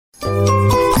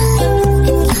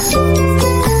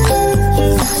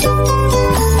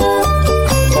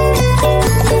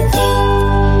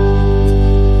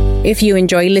If you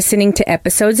enjoy listening to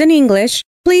episodes in English,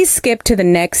 please skip to the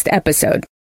next episode.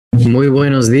 Muy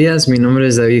buenos días, mi nombre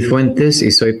es David Fuentes y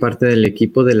soy parte del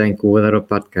equipo de la Incubadora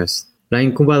Podcast. La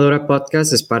Incubadora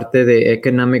Podcast es parte de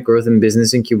Economic Growth and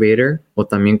Business Incubator, o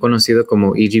también conocido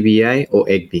como EGBI o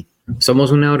EGBI.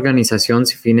 Somos una organización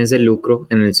sin fines de lucro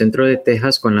en el centro de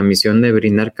Texas con la misión de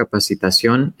brindar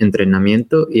capacitación,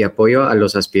 entrenamiento y apoyo a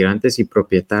los aspirantes y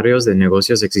propietarios de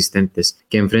negocios existentes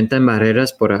que enfrentan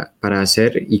barreras para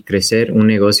hacer y crecer un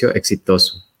negocio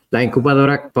exitoso. La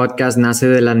Incubadora Podcast nace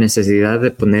de la necesidad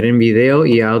de poner en video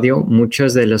y audio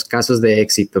muchos de los casos de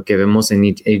éxito que vemos en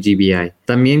EGBI.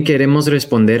 También queremos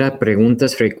responder a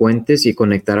preguntas frecuentes y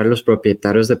conectar a los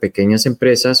propietarios de pequeñas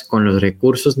empresas con los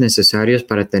recursos necesarios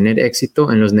para tener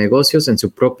éxito en los negocios en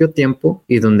su propio tiempo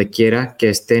y donde quiera que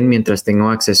estén mientras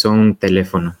tengan acceso a un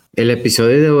teléfono. El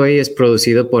episodio de hoy es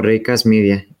producido por Reycas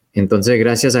Media. Entonces,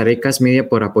 gracias a Reycas Media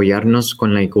por apoyarnos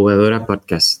con la Incubadora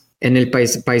Podcast. En el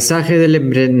paisaje del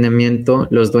emprendimiento,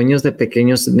 los dueños de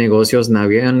pequeños negocios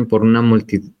navegan por una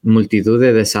multitud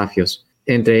de desafíos.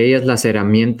 Entre ellas, las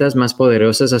herramientas más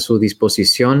poderosas a su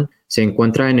disposición se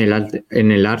encuentran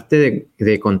en el arte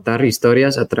de contar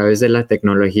historias a través de la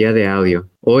tecnología de audio.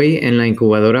 Hoy, en la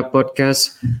Incubadora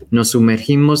Podcast, nos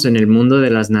sumergimos en el mundo de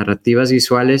las narrativas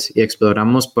visuales y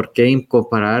exploramos por qué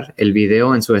incorporar el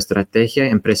video en su estrategia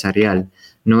empresarial.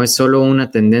 No es solo una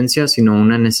tendencia, sino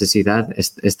una necesidad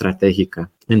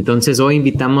estratégica. Entonces, hoy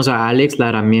invitamos a Alex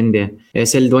Larramendia.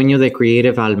 Es el dueño de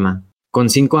Creative Alma. Con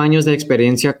 5 años de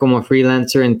experiencia como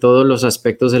freelancer en todos los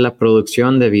aspectos de la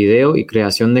producción de video y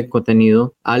creación de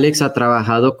contenido, Alex ha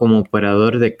trabajado como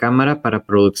operador de cámara para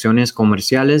producciones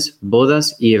comerciales,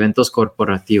 bodas y eventos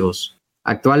corporativos.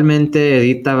 Actualmente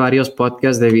edita varios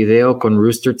podcasts de video con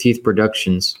Rooster Teeth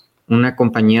Productions, una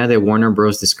compañía de Warner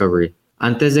Bros. Discovery.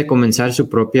 Antes de comenzar su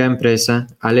propia empresa,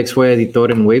 Alex fue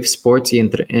editor en Wave Sports y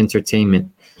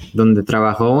Entertainment, donde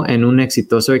trabajó en un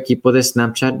exitoso equipo de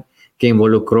Snapchat que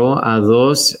involucró a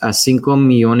 2 a 5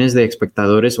 millones de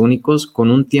espectadores únicos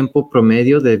con un tiempo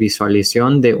promedio de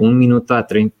visualización de 1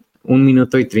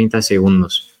 minuto y 30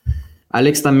 segundos.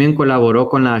 Alex también colaboró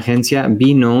con la agencia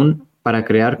Be Known para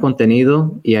crear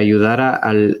contenido y ayudar a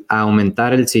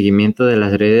aumentar el seguimiento de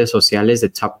las redes sociales de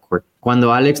Topcourt.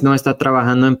 Cuando Alex no está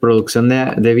trabajando en producción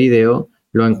de video,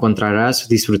 lo encontrarás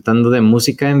disfrutando de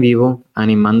música en vivo,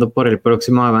 animando por el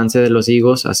próximo avance de los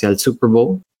Eagles hacia el Super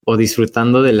Bowl o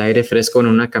disfrutando del aire fresco en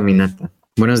una caminata.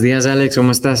 Buenos días, Alex, ¿cómo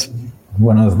estás?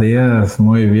 Buenos días,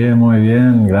 muy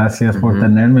bien. Gracias por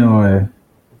tenerme hoy.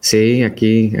 Sí,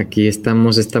 aquí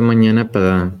estamos esta mañana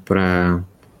para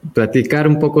platicar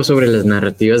un poco sobre las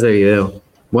narrativas de video.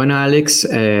 Bueno, Alex,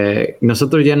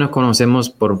 nosotros ya nos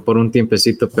conocemos por un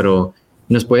tiempecito, pero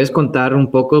 ¿nos puedes contar un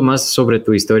poco más sobre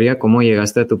tu historia? ¿Cómo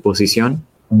llegaste a tu posición?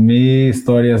 Mi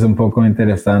historia es un poco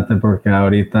interesante porque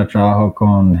ahorita trabajo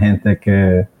con gente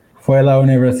que fue a la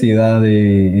universidad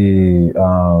y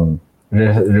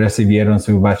recibieron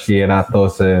sus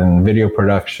bachilleratos en video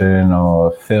production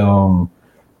o film,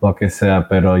 lo que sea,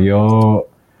 pero yo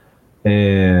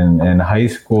en high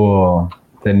school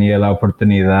tenía la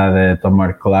oportunidad de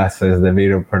tomar clases de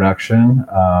video production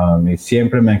y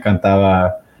siempre me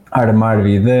encantaba armar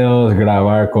videos,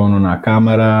 grabar con una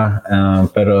cámara,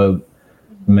 pero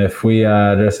me fui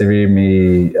a recibir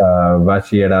mi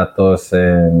bachilleratos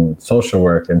en social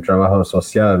work, en trabajo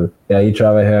social. Y ahí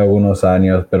trabajé algunos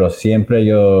años, pero siempre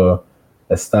yo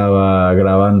estaba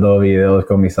grabando videos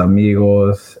con mis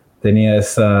amigos. Tenía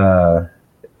esa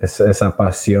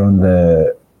pasión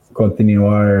de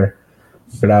continuar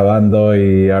grabando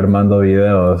y armando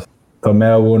videos. Tomé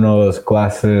algunos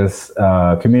clases,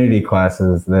 community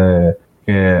classes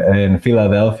en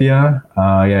Filadelfia,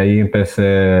 y ahí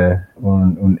empecé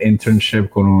un internship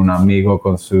con un amigo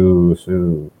con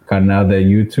su canal de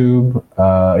YouTube,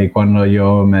 y cuando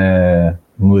yo me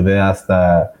mudé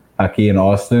hasta aquí en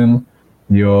Austin,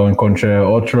 yo encontré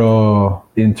otro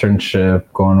internship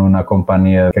con una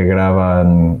compañía que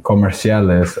graban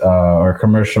comerciales, o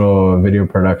commercial video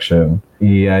production,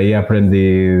 y ahí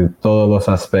aprendí todos los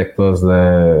aspectos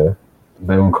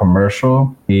de un comercial,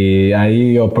 y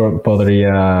ahí yo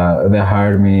podría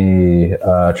dejar mi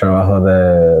trabajo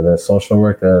de social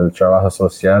work, el trabajo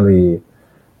social, y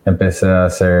empecé a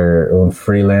ser un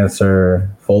freelancer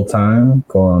full time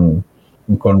con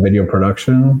video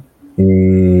production.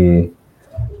 Y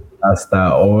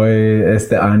hasta hoy,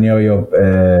 este año, yo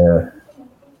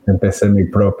empecé mi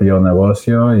propio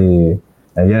negocio y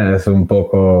es un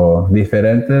poco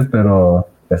diferente, pero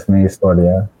es mi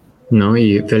historia. No,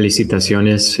 y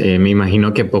felicitaciones. Me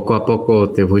imagino que poco a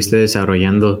poco te fuiste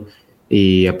desarrollando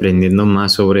y aprendiendo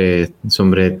más sobre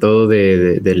todo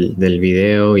del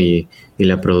video y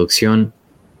la producción.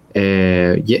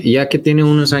 Ya que tiene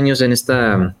unos años en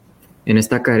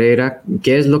esta carrera,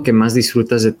 ¿qué es lo que más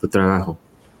disfrutas de tu trabajo?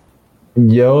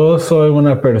 Yo soy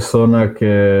una persona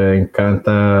que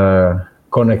encanta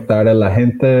conectar a la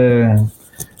gente.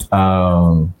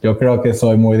 Yo creo que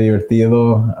soy muy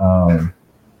divertido.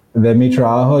 De mi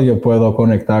trabajo yo puedo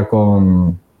conectar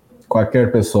con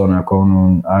cualquier persona,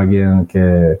 con alguien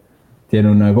que tiene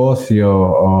un negocio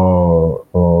o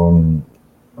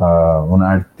un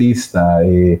artista,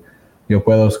 y yo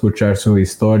puedo escuchar su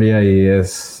historia, y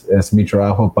es mi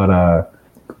trabajo para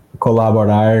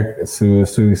colaborar su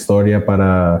historia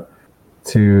para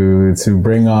to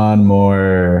bring on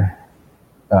more,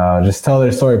 just tell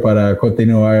their story, para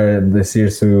continuar decir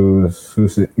su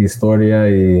historia,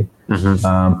 y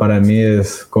para mí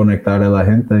es conectar a la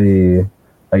gente y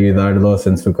ayudarlos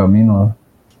en su camino.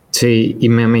 Sí, y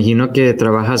me imagino que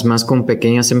trabajas más con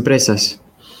pequeñas empresas.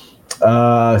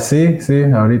 Sí,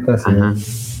 ahorita sí. Ajá.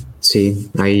 Sí,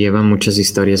 ahí llevan muchas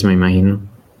historias, me imagino.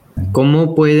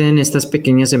 ¿Cómo pueden estas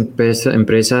pequeñas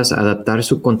empresas adaptar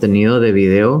su contenido de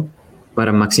video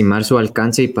para maximizar su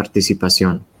alcance y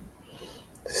participación?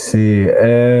 Sí,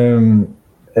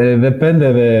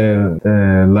 depende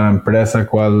de la empresa,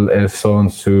 cuáles son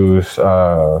sus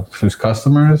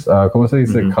customers. ¿Cómo se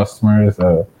dice? Customers.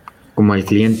 Como el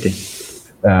cliente.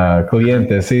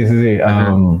 Clientes, sí.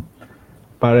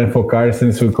 Para enfocarse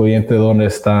en su cliente, donde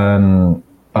están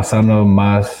pasando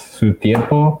más su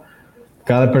tiempo.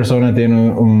 Cada persona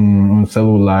tiene un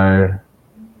celular.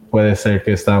 Puede ser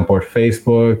que están por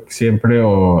Facebook siempre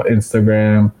o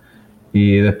Instagram.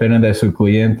 Y depende de su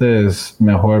cliente, es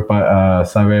mejor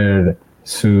saber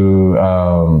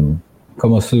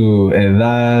como su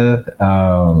edad,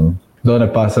 dónde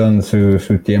pasan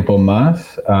su tiempo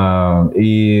más.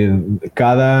 Y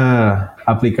cada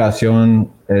aplicación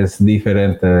es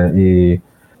diferente, y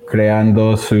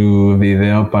creando su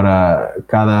video para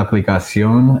cada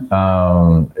aplicación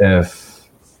es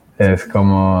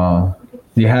como,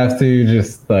 you have to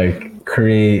just like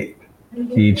create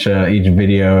each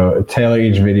video, tailor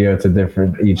each video to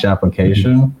each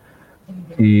application,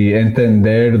 y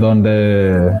entender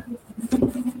dónde,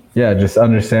 just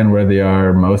understand where they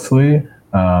are mostly.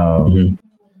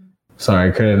 Sorry,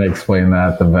 I couldn't explain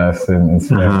that the best in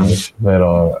Spanish,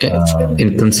 pero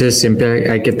entonces siempre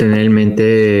hay que tener en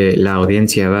mente la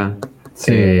audiencia, ¿va?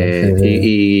 Sí.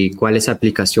 Y cuáles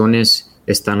aplicaciones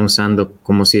están usando.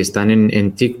 Como si están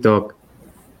en TikTok,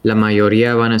 la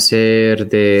mayoría van a ser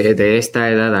de esta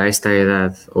edad a esta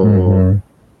edad.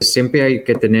 Siempre hay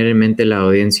que tener en mente la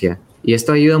audiencia. Y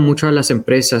esto ayuda mucho a las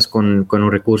empresas con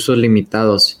los recursos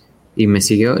limitados. Y me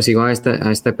sigo a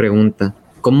esta pregunta.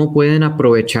 ¿Cómo pueden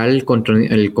aprovechar el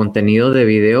contenido de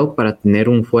video para tener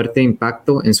un fuerte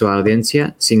impacto en su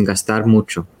audiencia sin gastar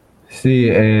mucho? Sí,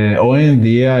 hoy en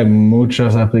día hay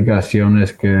muchas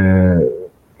aplicaciones que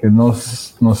no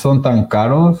son tan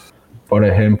caros. Por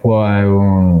ejemplo, hay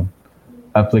una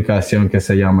aplicación que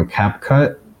se llama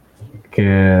CapCut,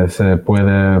 que se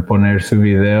puede poner su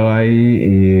video ahí,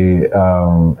 y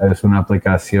es una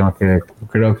aplicación que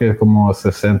creo que es como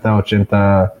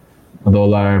 $60-80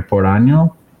 por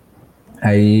año.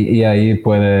 Ahí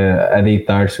puede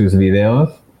editar sus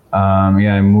videos. Y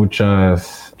hay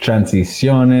muchas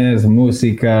transiciones,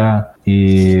 música,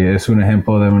 y es un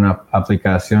ejemplo de una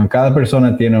aplicación. Cada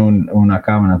persona tiene una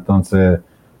cámara, entonces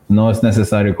no es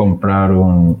necesario comprar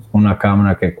una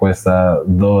cámara que cuesta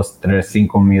 $2, $3,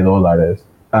 $5,000.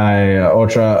 Hay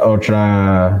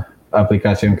otra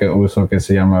aplicación que uso que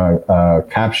se llama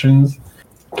Captions,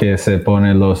 que se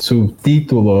ponen los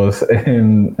subtítulos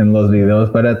en los videos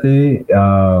para ti.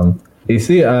 Y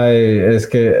sí, es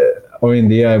que hoy en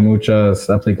día hay muchas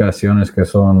aplicaciones que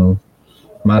son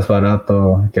más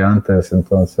barato que antes,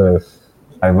 entonces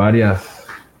hay varias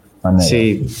maneras.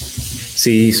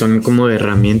 Sí, son como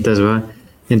herramientas, ¿va?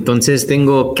 Entonces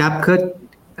tengo CapCut,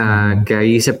 que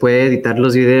ahí se puede editar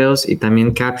los videos, y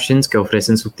también Captions, que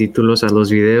ofrecen subtítulos a los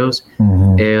videos.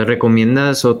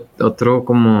 ¿Recomiendas otro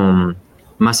como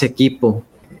más equipo,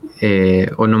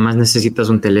 o nomás necesitas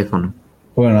un teléfono?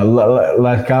 Bueno,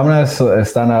 las cámaras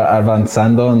están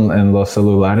avanzando en los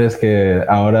celulares, que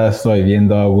ahora estoy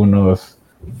viendo algunos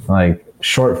like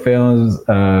short films,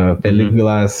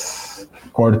 películas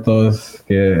cortos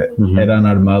que eran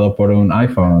armados por un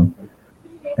iPhone.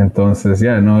 Entonces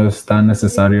no es tan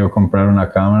necesario comprar una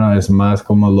cámara, es más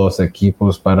como los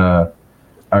equipos para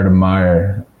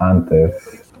armar antes.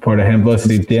 Por ejemplo,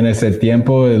 si tienes el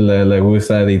tiempo y le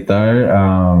gusta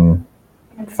editar,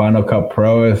 Final Cut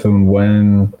Pro es una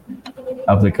buena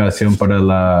aplicación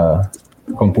para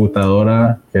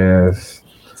computadora que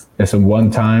es un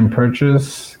one-time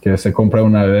purchase que se compra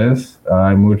una vez.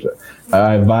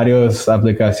 Hay varias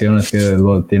aplicaciones que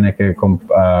lo tiene que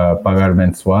pagar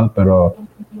mensual, pero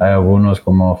hay algunos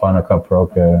como Final Cut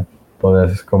Pro que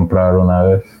puedes comprar una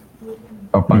vez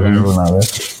o pagar una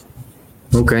vez.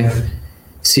 Ok.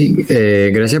 Sí,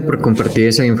 gracias por compartir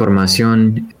esa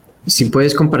información. Si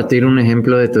puedes compartir un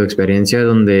ejemplo de tu experiencia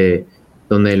donde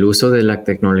el uso de la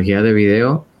tecnología de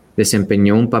video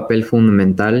desempeñó un papel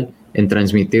fundamental en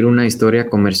transmitir una historia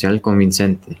comercial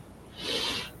convincente.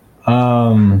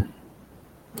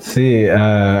 Sí,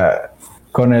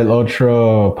 con el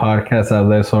otro podcast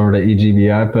hablé sobre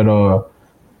EGBI, pero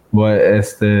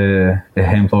este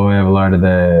ejemplo voy a hablar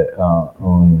de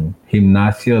un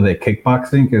gimnasio de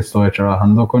kickboxing que estoy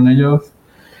trabajando con ellos.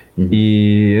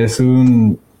 Y es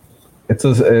un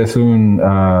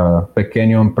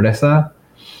pequeño empresa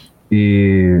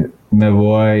y me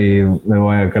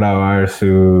voy a grabar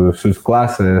sus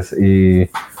clases y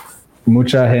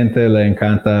mucha gente le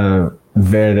encanta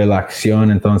ver la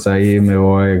acción, entonces ahí me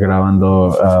voy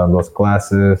grabando las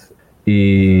clases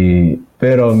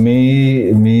pero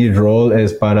mi rol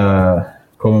es para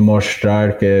como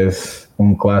mostrar que es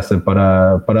un clase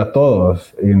para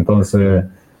todos y entonces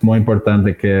muy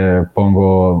importante que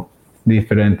pongo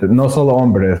diferentes, no solo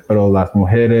hombres, pero las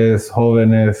mujeres,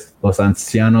 jóvenes, los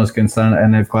ancianos que están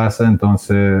en la clase.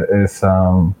 Entonces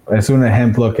es un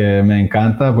ejemplo que me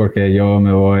encanta porque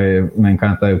me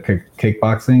encanta el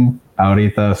kickboxing.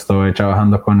 Ahorita estoy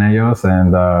trabajando con ellos y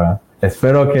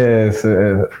espero que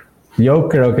yo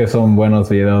creo que son buenos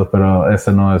videos, pero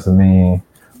ese no es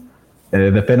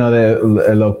depende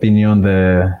de la opinión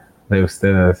de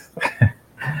ustedes.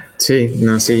 Sí,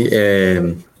 no, sí.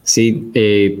 Sí,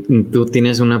 tú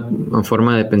tienes una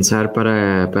forma de pensar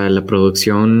para la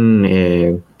producción,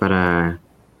 para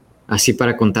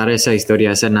contar esa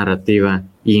historia, esa narrativa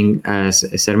y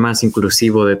ser más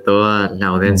inclusivo de toda la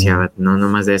audiencia, no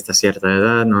nomás de esta cierta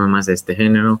edad, no nomás de este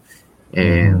género.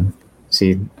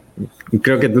 Sí,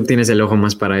 creo que tú tienes el ojo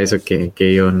más para eso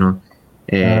que yo, ¿no?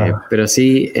 Pero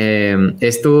sí,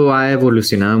 esto ha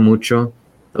evolucionado mucho.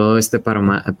 Todo este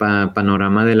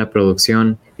panorama de la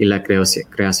producción y la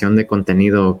creación de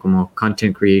contenido como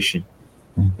content creation.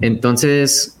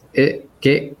 Entonces,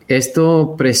 ¿qué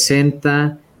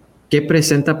presenta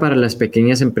para las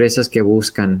pequeñas empresas que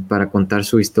buscan para contar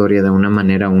su historia de una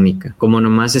manera única? Como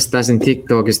nomás estás en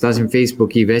TikTok, estás en Facebook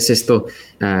y ves esto,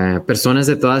 personas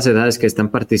de todas edades que están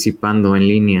participando en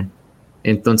línea.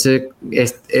 Entonces,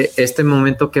 este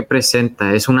momento que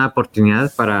presenta es una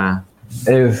oportunidad para...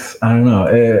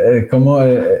 como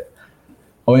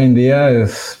hoy en día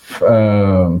es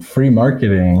free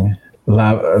marketing.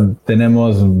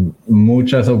 Tenemos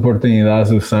muchas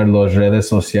oportunidades de usar las redes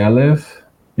sociales.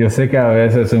 Yo sé que a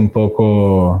veces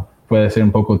puede ser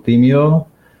un poco tímido,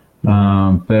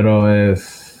 pero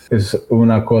es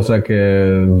una cosa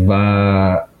que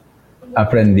va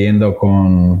aprendiendo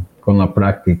con la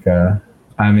práctica.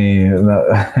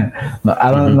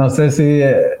 No sé si...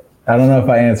 I don't know if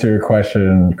I answered your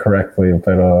question correctly,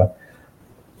 pero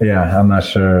yeah, I'm not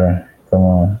sure.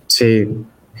 Sí,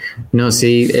 no,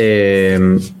 sí.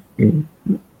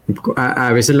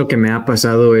 A veces lo que me ha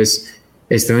pasado es,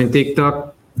 estoy en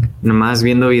TikTok, nomás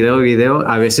viendo video.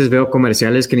 A veces veo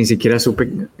comerciales que ni siquiera supe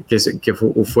que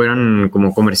fueran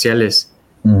como comerciales.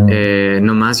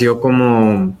 Nomás yo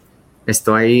como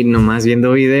estoy ahí nomás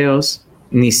viendo videos,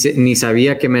 ni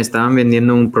sabía que me estaban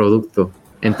vendiendo un producto.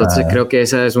 Entonces creo que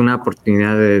esa es una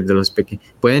oportunidad de los pequeños.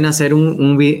 Pueden hacer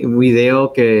un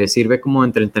video que sirve como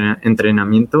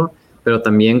entrenamiento, pero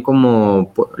también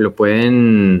como lo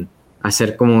pueden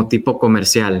hacer como tipo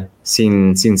comercial,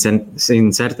 sin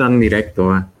ser tan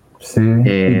directo. Sí,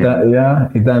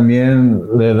 y también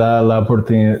le da la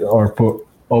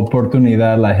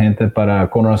oportunidad a la gente para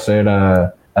conocer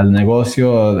al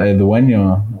negocio, el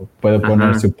dueño. Puede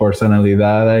poner su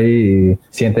personalidad ahí y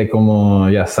siente como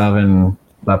ya saben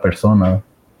la persona.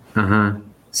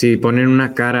 Sí, ponen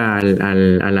una cara a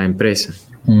la empresa.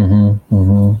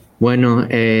 Bueno,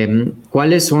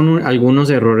 ¿cuáles son algunos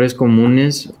errores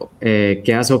comunes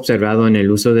que has observado en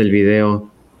el uso del video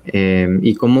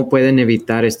y cómo pueden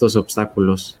evitar estos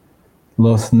obstáculos?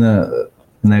 Los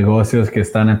negocios que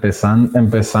están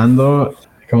empezando,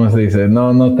 ¿cómo se dice?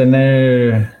 No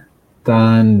tener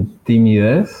tan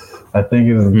timidez. I think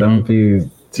don't be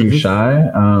too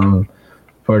shy.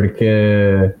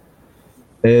 Porque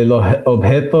el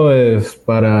objeto es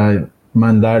para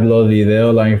mandar los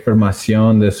videos, la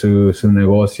información de su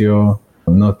negocio.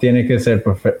 No tiene que ser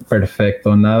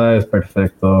perfecto, nada es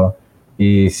perfecto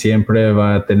y siempre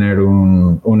va a tener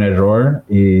un error,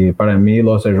 y para mí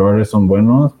los errores son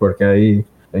buenos porque ahí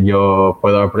yo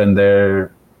puedo aprender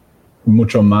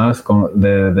mucho más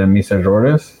de mis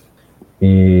errores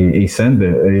y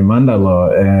mándalo.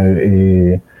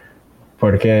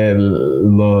 Porque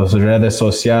las redes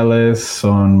sociales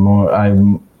hay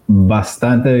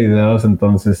bastante videos,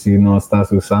 entonces si no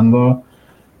estás usando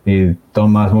y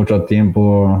tomas mucho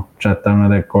tiempo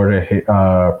tratando de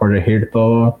corregir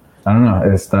todo,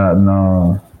 está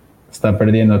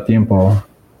perdiendo tiempo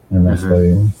en esto.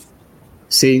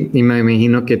 Sí, y me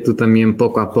imagino que tú también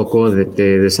poco a poco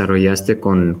te desarrollaste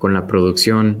con la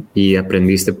producción y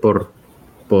aprendiste por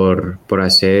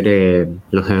hacer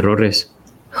los errores.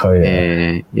 Oh,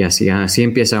 yeah. Y así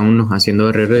empieza uno haciendo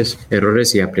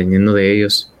errores y aprendiendo de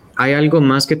ellos. ¿Hay algo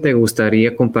más que te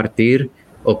gustaría compartir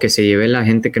o que se lleve la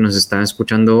gente que nos está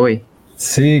escuchando hoy?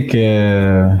 Sí,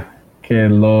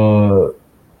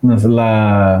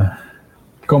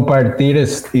 compartir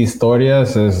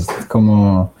historias es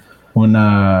como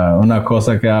una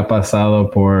cosa que ha pasado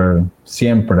por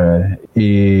siempre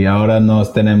y ahora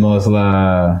tenemos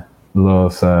la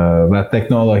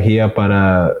tecnología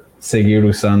para seguir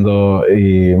usando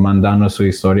y mandando su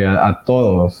historia a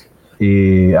todos,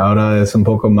 y ahora es un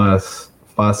poco más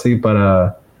fácil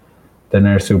para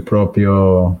tener su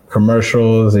propio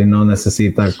commercials y no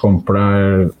necesita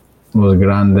comprar las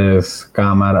grandes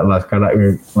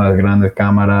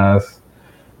cámaras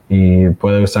y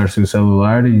puede usar su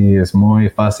celular y es muy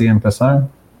fácil empezar.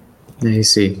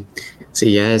 Sí,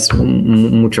 ya es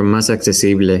mucho más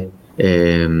accesible,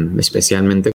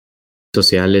 especialmente con las redes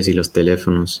sociales y los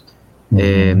teléfonos.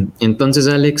 Entonces,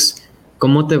 Alex,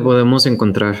 ¿cómo te podemos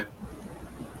encontrar?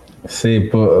 Sí,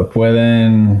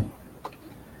 pueden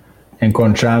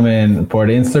encontrarme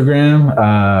por Instagram,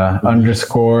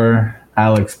 _AlexPun_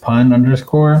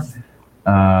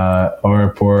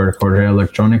 o por correo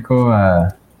electrónico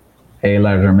a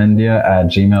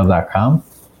larramendia@gmail.com.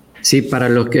 Sí, para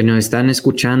los que nos están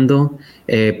escuchando,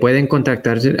 pueden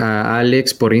contactarse a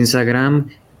Alex por Instagram.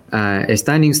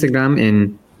 Está en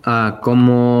Instagram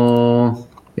como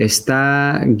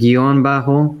está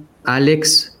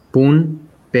 _Alex_Pun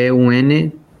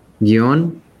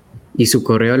y su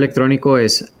correo electrónico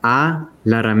es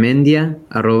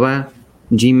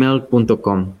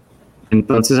larramendia@gmail.com.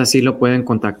 Entonces así lo pueden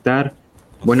contactar.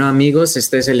 Bueno, amigos,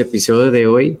 este es el episodio de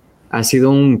hoy. Ha sido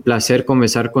un placer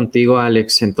conversar contigo,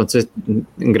 Alex. Entonces,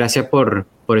 gracias por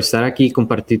estar aquí y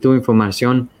compartir tu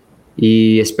información.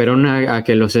 Y espero a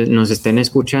que nos estén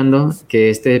escuchando, que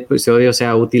este episodio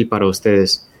sea útil para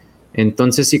ustedes.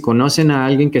 Entonces, si conocen a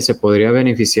alguien que se podría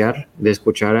beneficiar de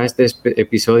escuchar a este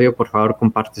episodio, por favor,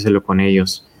 compárteselo con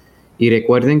ellos. Y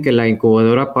recuerden que la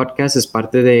Incubadora Podcast es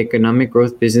parte de Economic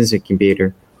Growth Business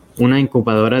Incubator, una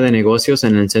incubadora de negocios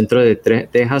en el centro de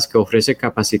Texas que ofrece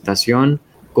capacitación,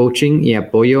 coaching y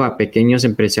apoyo a pequeños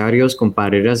empresarios con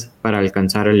barreras para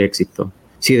alcanzar el éxito.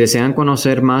 Si desean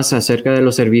conocer más acerca de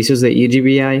los servicios de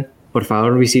EGBI, por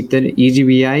favor visiten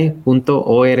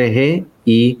egbi.org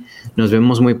y nos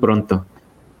vemos muy pronto.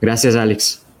 Gracias,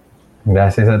 Alex.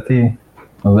 Gracias a ti.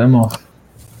 Nos vemos.